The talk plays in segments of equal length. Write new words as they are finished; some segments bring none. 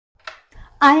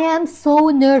I am so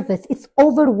nervous. It's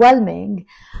overwhelming.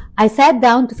 I sat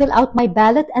down to fill out my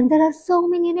ballot and there are so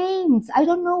many names. I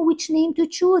don't know which name to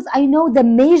choose. I know the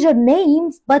major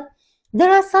names, but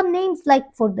there are some names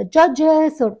like for the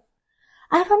judges or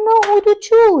I don't know who to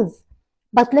choose.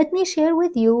 But let me share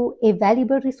with you a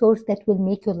valuable resource that will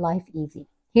make your life easy.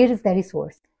 Here is the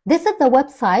resource. This is the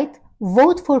website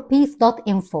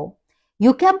voteforpeace.info.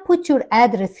 You can put your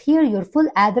address here, your full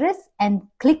address, and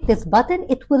click this button.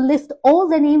 It will list all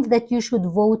the names that you should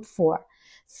vote for.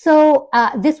 So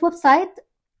this website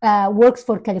works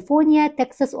for California,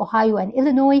 Texas, Ohio, and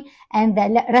Illinois, and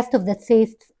the rest of the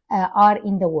states are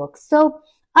in the works. So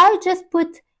I just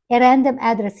put a random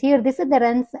address here. This is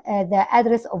the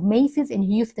address of Macy's in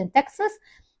Houston, Texas.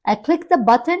 I click the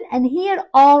button and here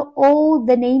are all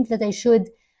the names that I should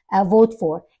vote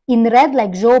for. In red,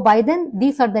 like Joe Biden,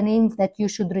 these are the names that you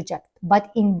should reject.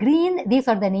 But in green, these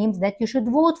are the names that you should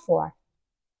vote for.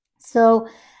 So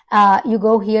you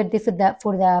go here. This is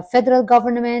for the federal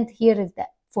government. Here is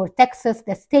for Texas,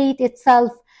 the state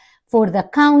itself. For the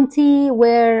county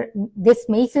where this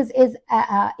Macy's is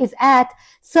at.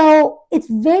 So it's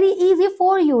very easy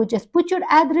for you. Just put your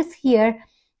address here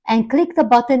and click the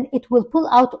button. It will pull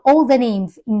out all the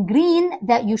names in green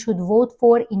that you should vote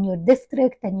for in your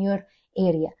district and your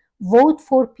area.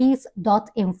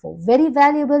 Voteforpeace.info. Very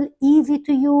valuable, easy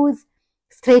to use,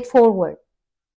 straightforward.